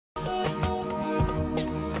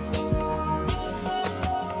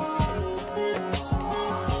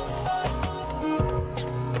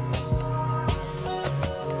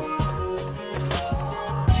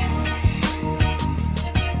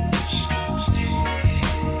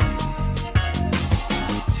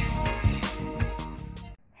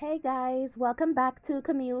Guys, welcome back to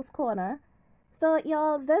Camille's Corner. So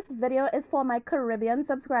y'all, this video is for my Caribbean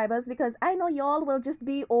subscribers because I know y'all will just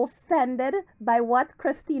be offended by what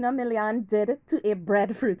Christina Milian did to a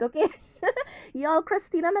breadfruit, okay? Y'all,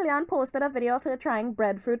 Christina Milian posted a video of her trying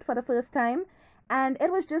breadfruit for the first time and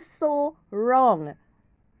it was just so wrong.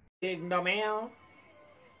 No ma'am.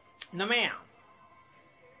 No ma'am.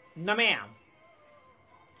 No ma'am.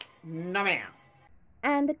 No ma'am.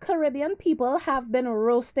 And Caribbean people have been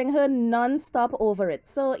roasting her non-stop over it.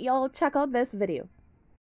 So y'all check out this video.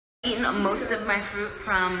 Eaten most of my fruit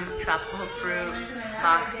from Tropical Fruit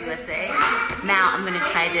Box USA. Now I'm gonna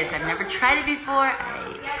try this. I've never tried it before.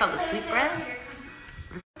 It's called the sweetbread.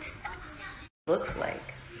 Looks like.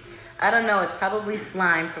 I don't know, it's probably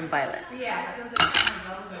slime from Violet. Yeah.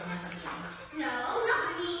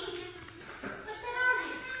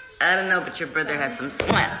 I don't know, but your brother has some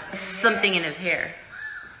slime, something in his hair.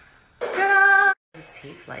 Ta-da! What does this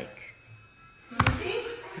taste like?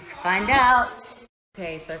 Let's find out.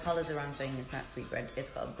 Okay, so I called it the wrong thing. It's not sweetbread. It's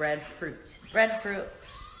called breadfruit. Breadfruit.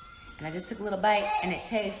 And I just took a little bite, and it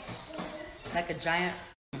tastes like a giant.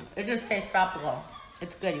 It just tastes tropical.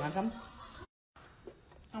 It's good. You want some?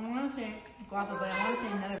 I want to say guava, but I want to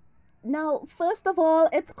say another. Now, first of all,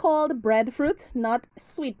 it's called breadfruit, not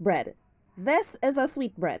sweetbread. This is a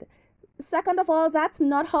sweetbread. Second of all, that's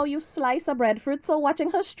not how you slice a breadfruit. So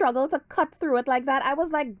watching her struggle to cut through it like that, I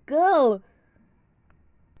was like, girl.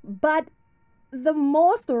 But the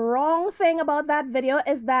most wrong thing about that video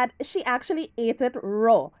is that she actually ate it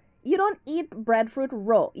raw. You don't eat breadfruit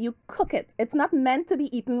raw. You cook it. It's not meant to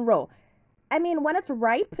be eaten raw. I mean, when it's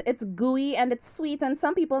ripe, it's gooey and it's sweet. And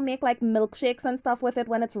some people make like milkshakes and stuff with it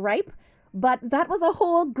when it's ripe. But that was a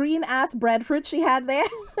whole green ass breadfruit she had there.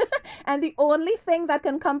 And the only thing that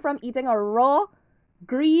can come from eating a raw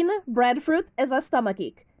green breadfruit is a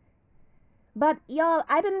stomachache. But y'all,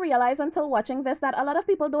 I didn't realize until watching this that a lot of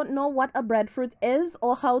people don't know what a breadfruit is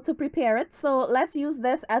or how to prepare it. So let's use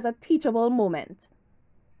this as a teachable moment.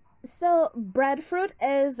 So breadfruit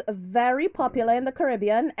is very popular in the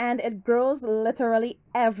Caribbean and it grows literally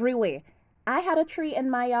everywhere. I had a tree in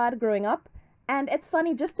my yard growing up. And it's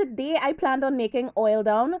funny, just today I planned on making oil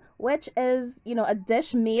down, which is, a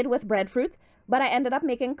dish made with breadfruit. But I ended up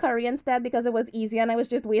making curry instead because it was easy and I was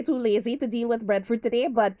just way too lazy to deal with breadfruit today.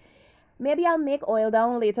 But maybe I'll make oil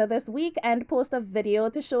down later this week and post a video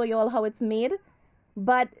to show you all how it's made.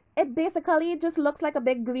 But it basically just looks like a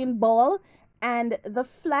big green ball. And the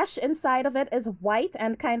flesh inside of it is white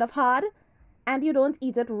and kind of hard. And you don't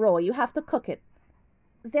eat it raw, you have to cook it.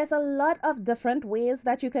 There's a lot of different ways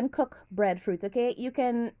that you can cook breadfruit, okay? You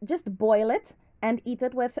can just boil it and eat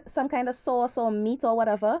it with some kind of sauce or meat or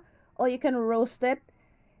whatever. Or you can roast it.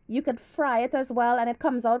 You could fry it as well and it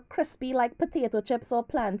comes out crispy like potato chips or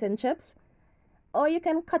plantain chips. Or you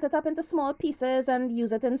can cut it up into small pieces and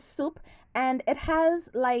use it in soup. And it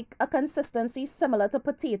has like a consistency similar to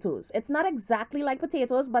potatoes. It's not exactly like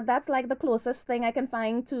potatoes, but that's like the closest thing I can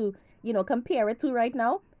find to, compare it to right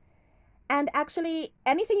now. And actually,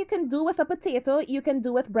 anything you can do with a potato, you can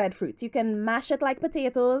do with breadfruit. You can mash it like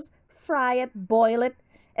potatoes, fry it, boil it.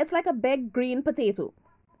 It's like a big green potato.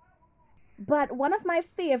 But one of my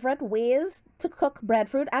favorite ways to cook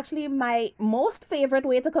breadfruit, actually my most favorite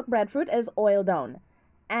way to cook breadfruit is oil down.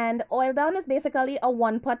 And oil down is basically a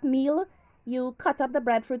one-pot meal. You cut up the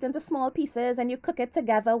breadfruit into small pieces and you cook it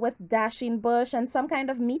together with dasheen bush and some kind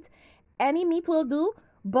of meat. Any meat will do.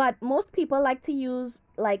 But most people like to use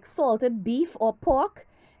like salted beef or pork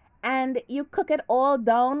and you cook it all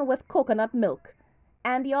down with coconut milk.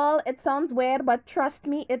 And y'all, it sounds weird, but trust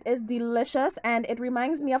me, it is delicious and it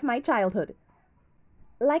reminds me of my childhood.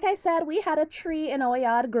 Like I said, we had a tree in our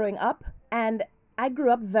yard growing up and I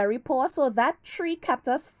grew up very poor. So that tree kept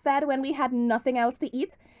us fed when we had nothing else to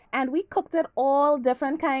eat. And we cooked it all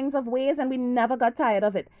different kinds of ways and we never got tired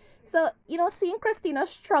of it. So, seeing Christina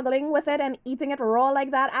struggling with it and eating it raw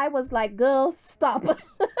like that, I was like, girl, stop.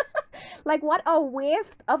 Like, what a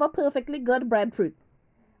waste of a perfectly good breadfruit.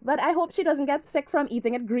 But I hope she doesn't get sick from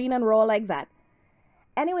eating it green and raw like that.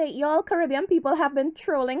 Anyway, y'all Caribbean people have been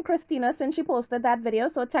trolling Christina since she posted that video.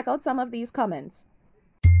 So check out some of these comments.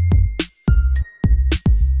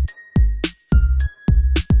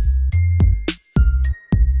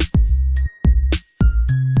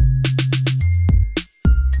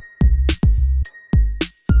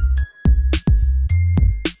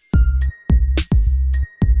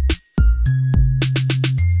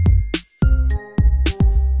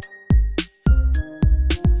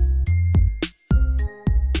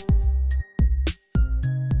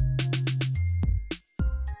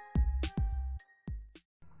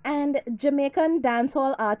 And Jamaican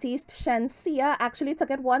dancehall artist Shenseea actually took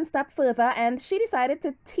it one step further and she decided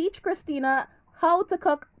to teach Christina how to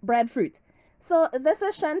cook breadfruit. So this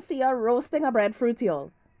is Shenseea roasting a breadfruit,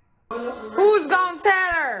 y'all. Who's gonna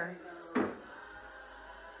tell her?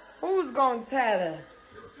 Who's gonna tell her?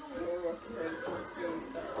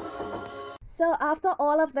 So after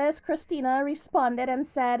all of this, Christina responded and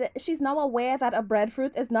said she's now aware that a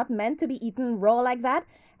breadfruit is not meant to be eaten raw like that.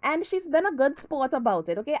 And she's been a good sport about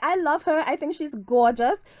it, okay? I love her. I think she's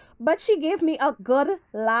gorgeous. But she gave me a good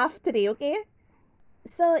laugh today, okay?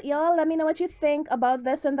 So y'all, let me know what you think about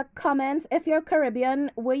this in the comments. If you're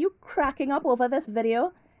Caribbean, were you cracking up over this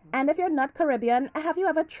video? And if you're not Caribbean, have you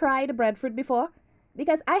ever tried breadfruit before?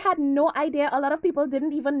 Because I had no idea. A lot of people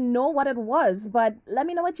didn't even know what it was. But let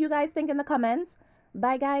me know what you guys think in the comments.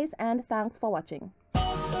 Bye guys, and thanks for watching.